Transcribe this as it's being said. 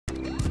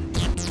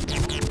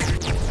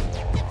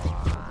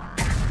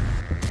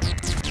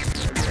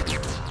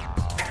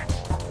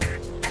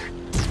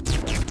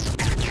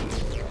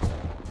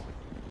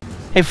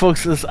Hey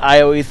folks, this is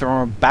ioEther.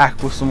 We're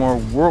back with some more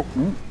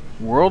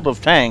World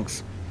of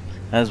Tanks.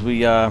 As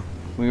we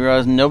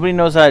realize nobody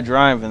knows how to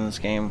drive in this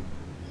game.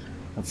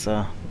 It's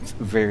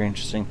very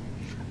interesting.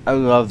 I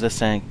love this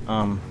tank.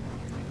 I've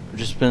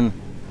just been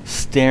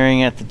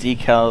staring at the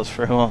decals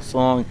for so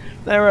long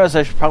that I realized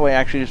I should probably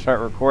actually start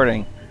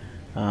recording.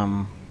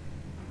 But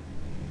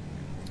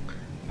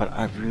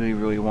I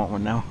really want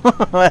one now.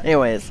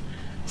 Anyways,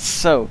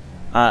 so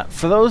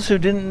for those who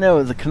didn't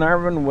know, the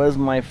Caernarvon was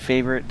my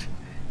favorite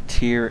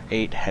Tier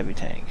 8 heavy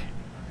tank.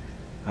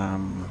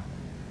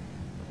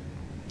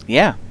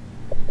 Yeah.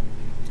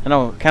 I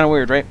know, kind of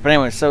weird, right? But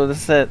anyway, so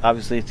this is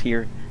obviously a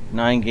Tier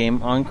 9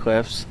 game on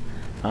Cliffs.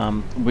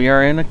 We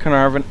are in a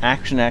Caernarvon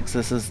Action X.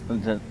 This is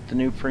the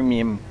new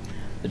premium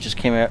that just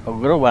came out a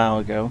little while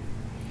ago.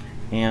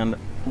 And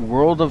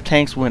World of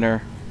Tanks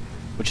winner,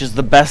 which is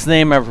the best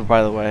name ever,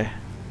 by the way,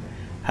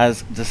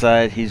 has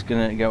decided he's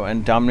going to go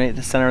and dominate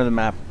the center of the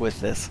map with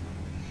this.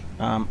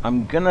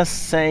 I'm gonna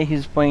say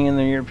he's playing in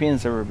the European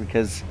server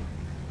because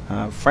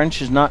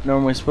French is not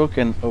normally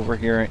spoken over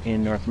here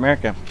in North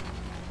America.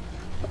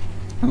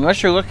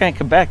 Unless you're looking at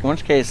Quebec, in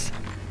which case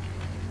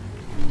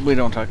we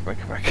don't talk about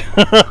Quebec.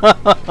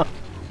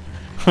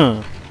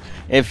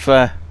 If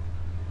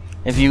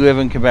you live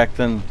in Quebec,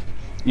 then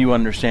you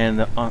understand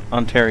that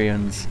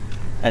Ontarians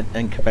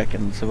and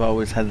Quebecans have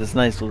always had this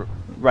nice little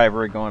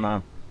rivalry going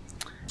on.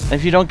 And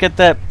if you don't get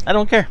that, I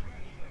don't care.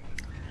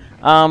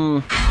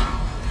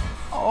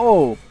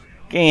 Oh,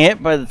 getting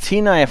hit by the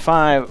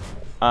T95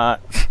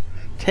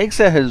 takes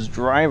out his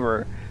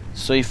driver,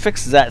 so he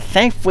fixes that.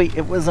 Thankfully,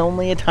 it was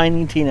only a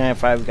tiny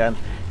T95 gun,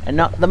 and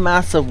not the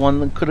massive one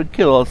that could have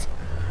killed us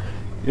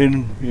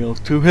in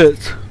 2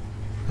 hits.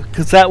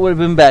 Because that would have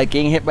been bad.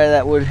 Getting hit by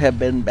that would have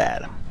been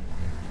bad.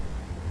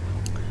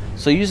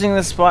 So using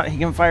this spot, he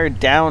can fire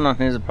down on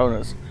his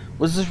opponents.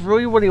 Was this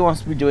really what he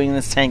wants to be doing in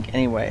this tank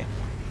anyway?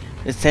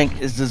 This tank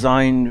is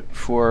designed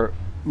for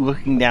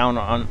looking down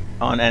on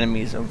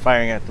enemies and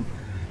firing at them.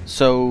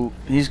 So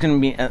he's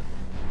going to be,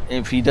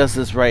 if he does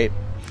this right,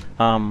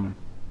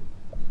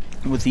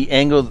 with the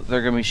angle that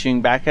they're going to be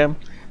shooting back at him,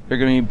 they're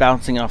going to be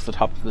bouncing off the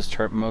top of this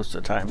turret most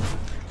of the time.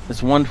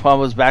 This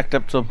 112 is backed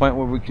up to the point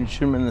where we can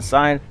shoot him in the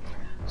side,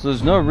 so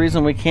there's no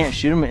reason we can't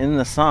shoot him in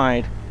the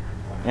side.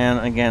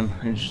 And again,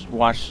 you just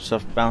watch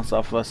stuff bounce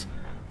off of us.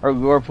 Our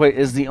lure plate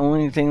is the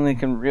only thing that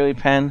can really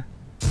pen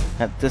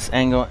at this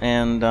angle,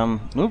 and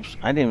oops,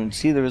 I didn't even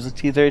see there was a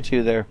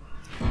T-32 there.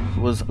 It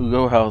was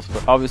low health,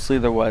 but obviously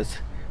there was.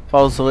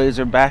 Follows the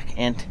laser back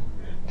and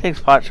takes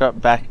pot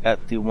shot back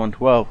at the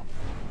 112.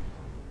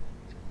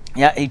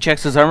 Yeah, he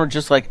checks his armor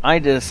just like I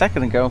did a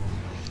second ago,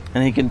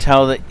 and he can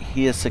tell that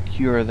he is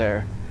secure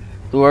there.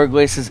 The lower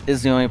glacis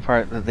is the only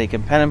part that they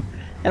can pen him,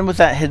 and with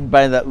that hidden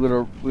by that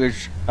little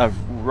ridge of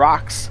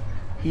rocks,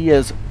 he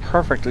is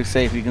perfectly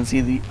safe. You can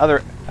see the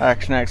other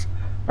Action X,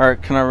 or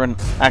Caernarvon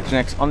Action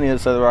X, on the other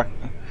side of the rock,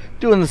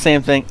 doing the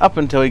same thing up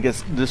until he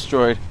gets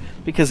destroyed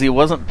because he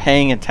wasn't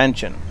paying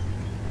attention.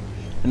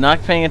 And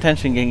not paying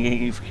attention can get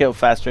you killed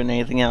faster than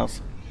anything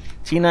else.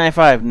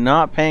 T95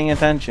 not paying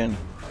attention.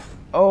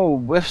 Oh,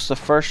 whiffs the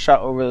first shot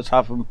over the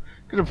top of him.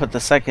 Gonna put the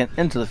second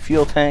into the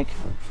fuel tank.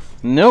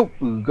 Nope,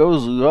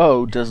 goes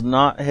low, does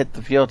not hit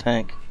the fuel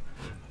tank.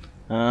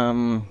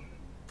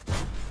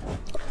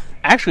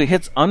 Actually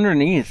hits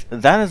underneath.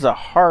 That is a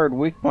hard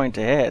weak point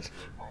to hit.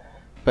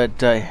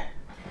 But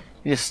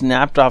he just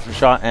snapped off a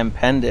shot and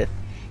penned it.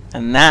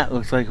 And that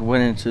looks like it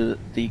went into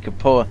the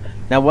cupola.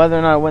 Now whether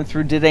or not it went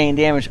through did any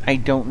damage, I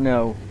don't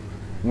know.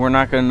 We're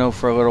not going to know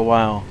for a little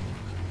while.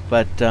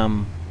 But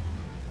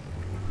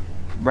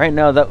right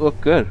now that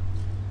looked good.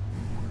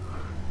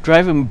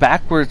 Driving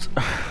backwards.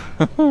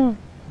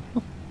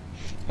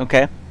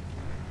 Okay.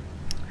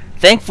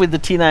 Thankfully the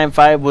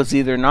T95 was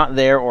either not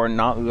there or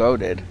not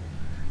loaded.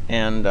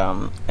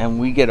 And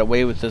we get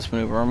away with this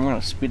maneuver. I'm going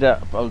to speed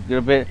up a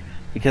little bit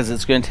because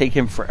it's going to take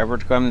him forever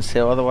to climb this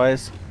hill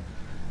otherwise.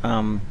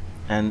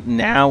 And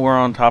now we're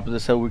on top of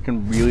this hill, we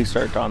can really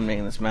start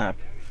dominating this map.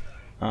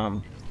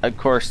 Of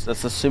course,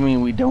 that's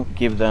assuming we don't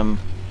give them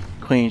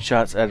clean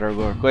shots at our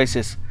lower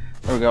glacis.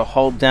 We're going to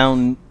hold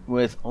down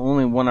with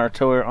only one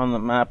artillery on the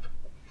map.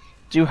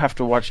 Do have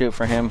to watch out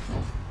for him.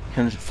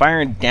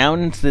 Firing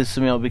down into this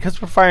Emil. Because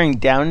we're firing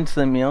down into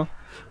the Emil,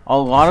 a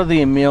lot of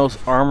the Emil's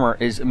armor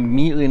is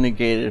immediately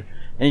negated.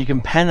 And you can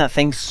pen that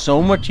thing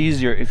so much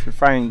easier if you're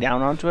firing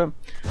down onto it,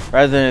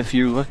 rather than if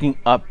you're looking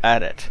up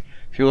at it.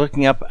 If you're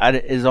looking up at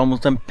it, is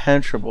almost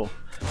impenetrable.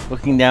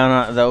 Looking down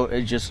on it, though,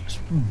 is just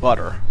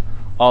butter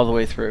all the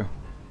way through.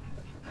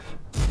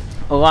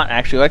 A lot,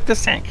 actually, like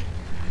this tank.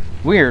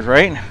 Weird,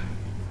 right?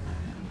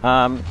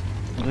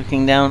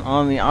 Looking down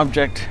on the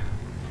object,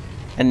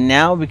 and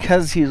now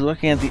because he's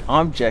looking at the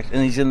object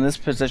and he's in this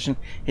position,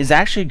 he's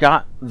actually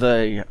got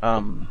the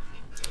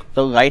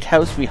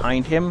lighthouse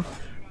behind him,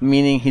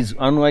 meaning he's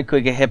unlikely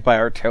to get hit by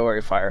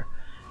artillery fire.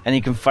 And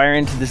he can fire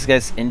into this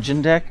guy's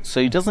engine deck, so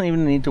he doesn't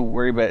even need to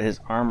worry about his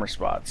armor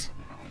spots.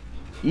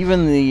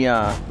 Even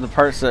the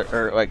parts that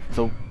are like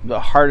the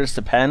hardest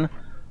to pen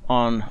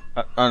on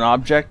an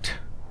object,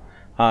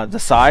 the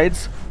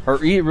sides are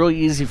really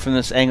easy from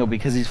this angle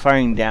because he's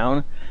firing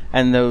down,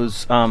 and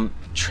those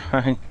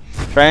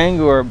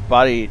triangular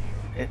body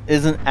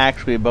isn't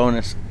actually a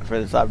bonus for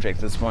this object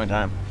at this point in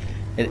time.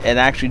 It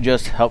actually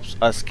just helps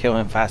us kill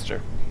him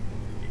faster.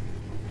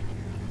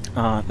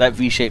 That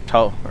V-shaped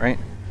hull, right?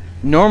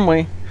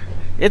 Normally,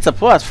 it's a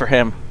plus for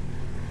him,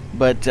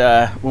 but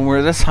when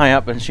we're this high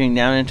up and shooting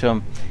down into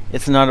him,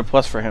 it's not a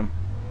plus for him.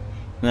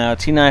 Now,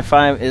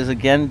 T-95 is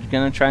again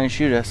going to try and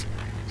shoot us.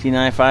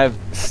 T-95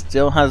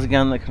 still has a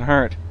gun that can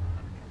hurt,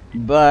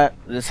 but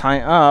this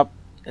high up,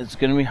 it's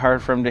going to be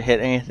hard for him to hit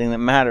anything that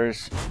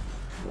matters,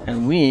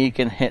 and we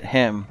can hit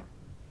him.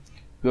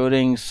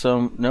 Loading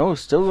some, no,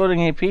 still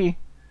loading AP,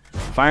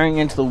 firing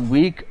into the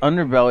weak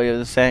underbelly of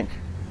the tank.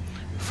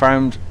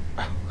 Farmed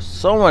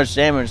so much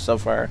damage so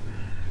far,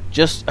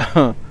 just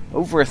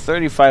over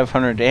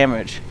 3,500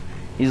 damage.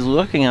 He's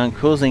looking on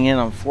closing in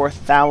on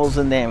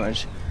 4,000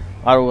 damage.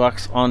 Auto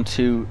locks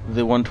onto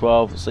the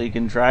 112, so you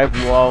can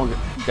drive wall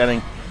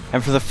gunning,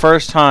 and for the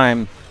first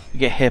time you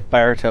get hit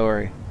by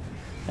artillery,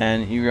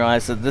 and you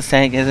realize that this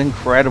tank is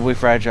incredibly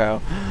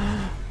fragile.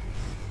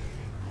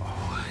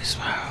 Holy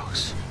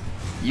smokes!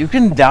 You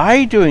can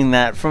die doing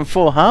that from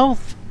full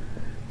health.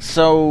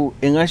 So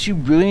unless you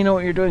really know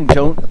what you're doing,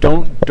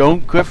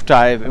 don't cliff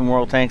dive in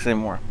World Tanks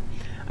anymore.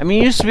 I mean,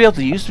 you used to be able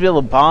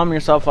to bomb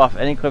yourself off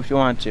any cliff you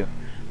wanted to,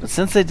 but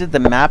since they did the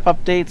map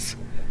updates,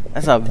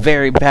 that's a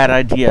very bad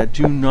idea.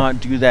 Do not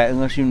do that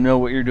unless you know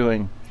what you're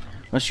doing.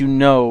 Unless you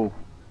know,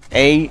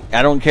 A,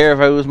 I don't care if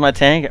I lose my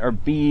tank, or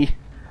B,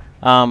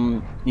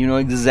 you know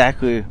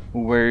exactly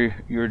where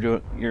you're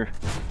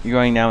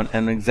going now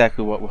and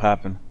exactly what will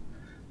happen.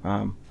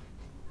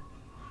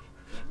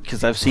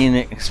 Because I've seen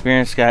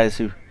experienced guys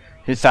who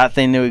thought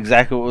they knew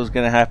exactly what was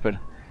going to happen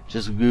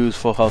just lose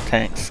full health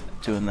tanks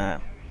doing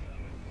that.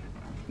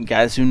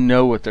 Guys who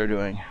know what they're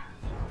doing.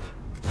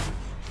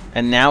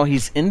 And now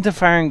he's into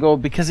firing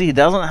gold because he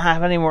doesn't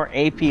have any more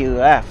AP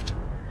left.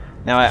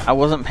 Now, I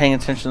wasn't paying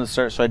attention to the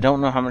start, so I don't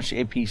know how much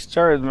AP he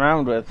started the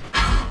round with.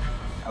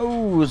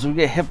 Oh, so we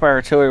get hit by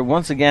artillery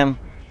once again.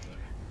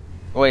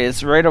 Wait,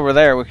 it's right over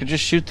there. We could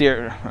just shoot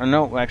the...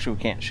 no, actually,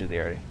 we can't shoot the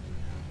arty.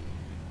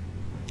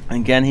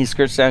 Again, he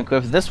skirts down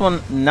cliff. This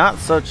one, not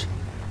such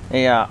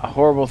a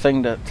horrible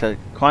thing to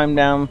climb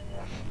down.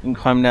 You can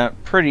climb down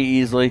pretty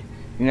easily.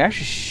 You can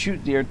actually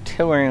shoot the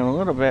artillery in a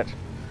little bit.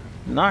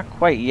 Not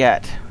quite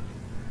yet.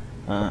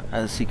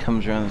 As he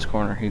comes around this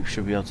corner, he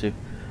should be able to.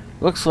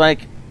 Looks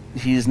like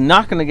he's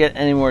not going to get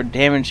any more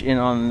damage in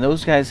on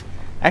those guys.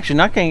 Actually,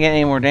 not going to get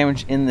any more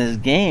damage in this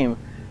game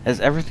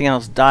as everything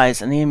else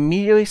dies. And he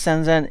immediately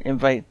sends an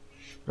invite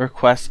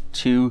request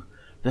to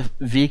the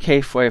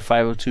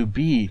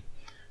VK502B.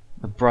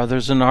 The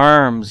Brothers in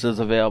Arms is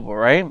available,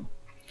 right?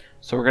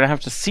 So we're going to have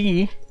to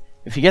see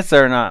if he gets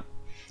there or not.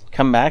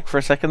 Come back for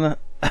a second.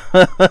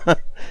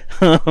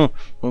 We'll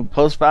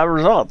post bad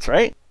results,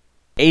 right?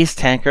 Ace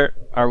Tanker.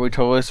 Are we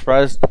totally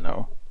surprised?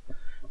 No.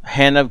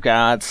 Hand of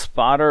God,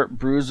 Spotter,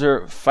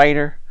 Bruiser,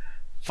 Fighter,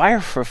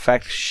 Fire for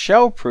Effect,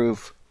 Shell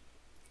Proof.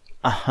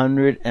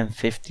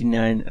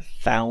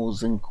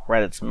 159,000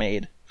 credits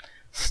made.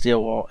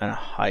 Steel wall and a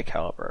high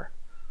caliber.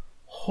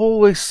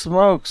 Holy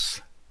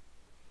smokes.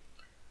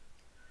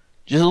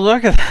 Just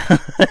look at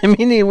that. I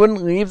mean, he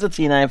wouldn't leave the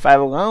T-95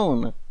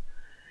 alone.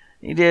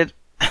 He did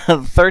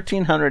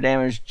 1,300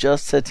 damage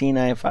just to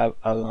T-95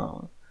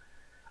 alone.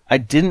 I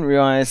didn't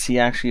realize he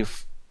actually...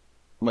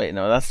 wait,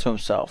 no, that's to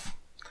himself.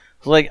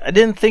 So, like, I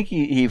didn't think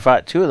he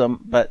fought two of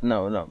them, but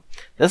no.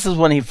 This is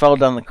when he fell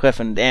down the cliff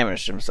and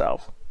damaged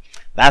himself.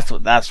 That's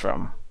what that's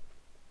from.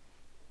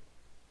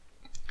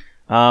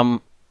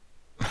 Wow.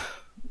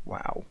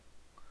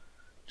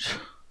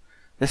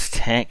 This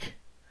tank,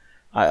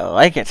 I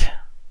like it.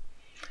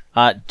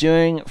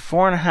 Doing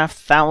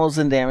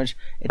 4,500 damage.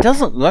 It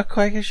doesn't look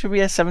like it should be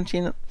a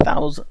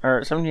 17,000 or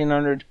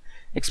 1,700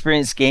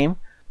 experience game,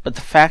 but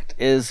the fact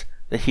is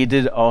that he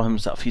did it all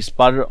himself. He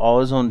spotted all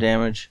his own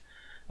damage.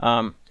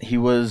 He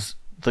was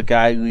the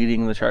guy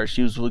leading the charge.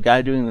 He was the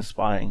guy doing the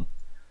spotting.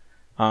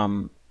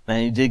 And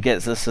he did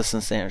get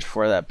assistance damage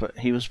for that, but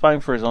he was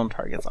spotting for his own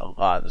targets a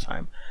lot of the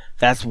time.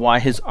 That's why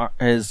his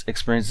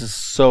experience is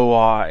so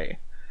high.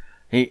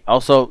 He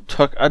also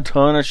took a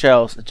ton of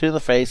shells to the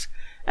face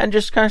and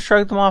just kind of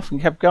shrugged them off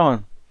and kept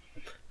going.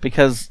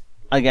 Because,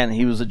 again,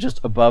 he was just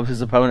above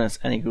his opponents,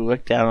 and he could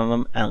look down on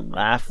them and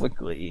laugh with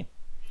glee.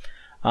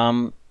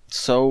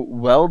 So,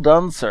 well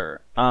done,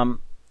 sir.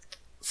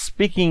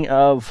 Speaking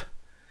of,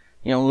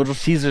 little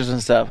teasers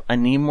and stuff, I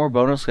need more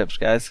bonus clips,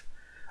 guys.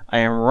 I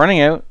am running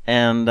out,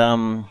 and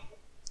I'm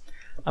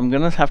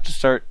going to have to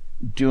start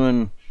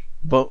doing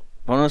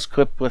bonus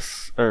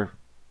clipless,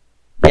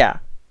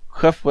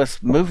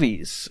 clipless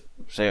movies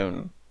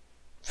soon.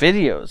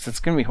 Videos. It's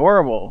going to be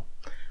horrible.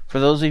 For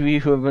those of you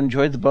who have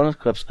enjoyed the bonus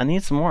clips, I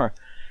need some more.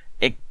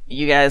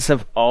 You guys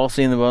have all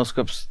seen the bonus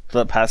clips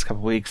the past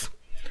couple weeks.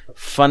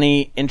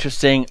 Funny,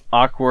 interesting,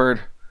 awkward,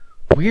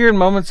 weird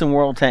moments in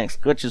World Tanks,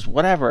 glitches,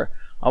 whatever.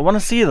 I want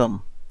to see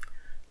them.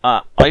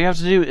 All you have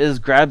to do is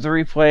grab the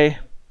replay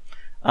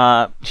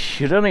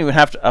You don't even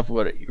have to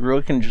upload it. You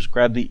really can just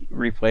grab the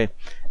replay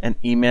and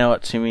email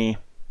it to me.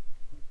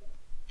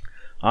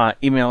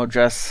 Email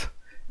address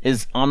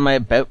is on my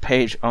about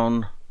page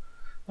on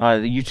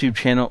the YouTube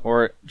channel,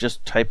 or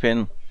just type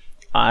in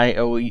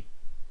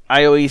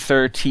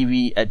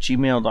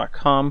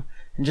ioEtherTV@gmail.com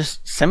and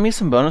just send me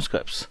some bonus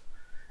clips.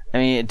 I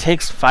mean, it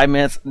takes 5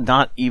 minutes,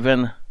 not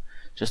even.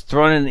 Just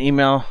throw in an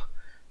email.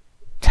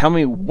 Tell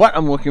me what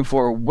I'm looking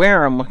for,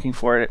 where I'm looking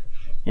for it.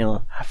 You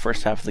know,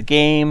 first half of the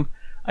game.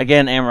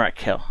 Again, Amaret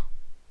kill.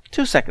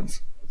 2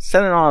 seconds.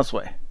 Send it on its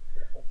way.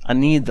 I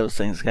need those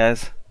things,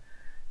 guys.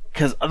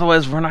 Because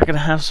otherwise we're not going to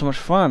have so much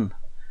fun.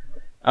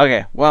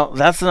 Okay, well,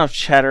 that's enough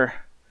chatter.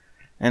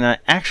 And I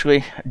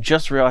actually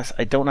just realized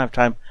I don't have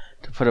time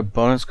to put a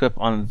bonus clip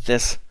on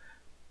this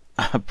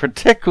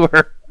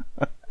particular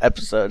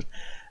episode,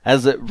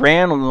 as it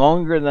ran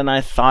longer than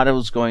I thought it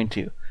was going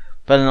to.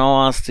 But in all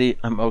honesty,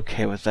 I'm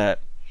okay with that.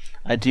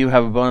 I do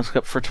have a bonus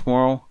clip for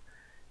tomorrow,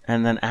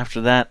 and then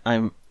after that,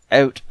 I'm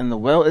out and the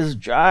well is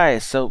dry.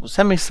 So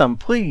send me some,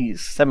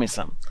 please. Send me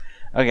some.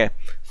 Okay,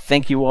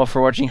 thank you all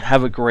for watching.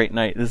 Have a great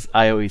night. This is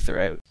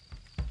ioEther out.